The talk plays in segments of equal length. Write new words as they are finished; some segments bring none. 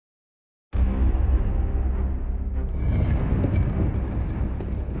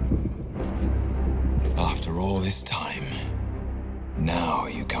this time. Now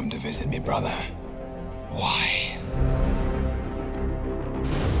you come to visit me, brother. Why?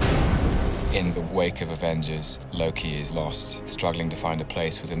 In the wake of Avengers, Loki is lost, struggling to find a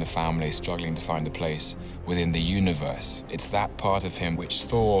place within the family, struggling to find a place within the universe. It's that part of him which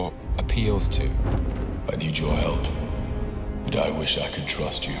Thor appeals to. I need your help, but I wish I could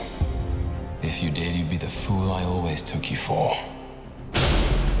trust you. If you did, you'd be the fool I always took you for.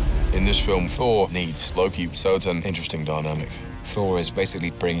 In this film, Thor needs Loki, so it's an interesting dynamic. Thor is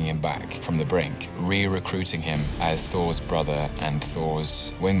basically bringing him back from the brink, re-recruiting him as Thor's brother and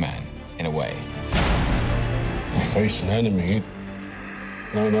Thor's wingman, in a way. We face an enemy,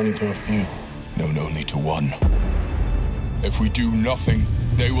 not only to a few. Known only to one. If we do nothing,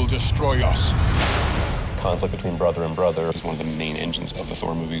 they will destroy us. Conflict between brother and brother It's one of the main engines of the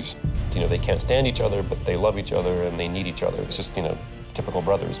Thor movies. You know, they can't stand each other, but they love each other and they need each other. It's just, you know, typical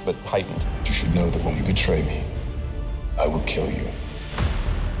brothers, but heightened. You should know that when you betray me, I will kill you.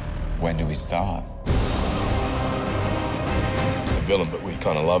 When do we start? He's the villain, but we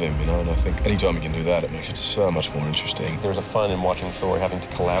kind of love him, you know, and I think anytime he can do that, it makes it so much more interesting. There's a fun in watching Thor having to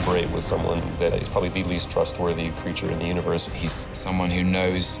collaborate with someone that is probably the least trustworthy creature in the universe. He's someone who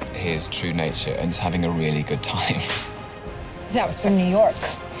knows his true nature and is having a really good time. That was from New York.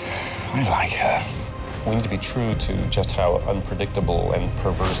 I like her. We need to be true to just how unpredictable and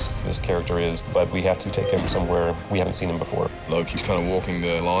perverse this character is, but we have to take him somewhere we haven't seen him before. Loki's kind of walking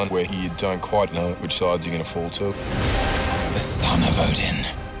the line where you don't quite know which sides you're going to fall to. The son of Odin,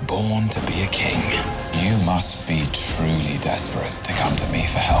 born to be a king. You must be truly desperate to come to me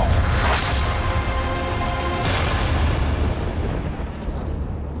for help.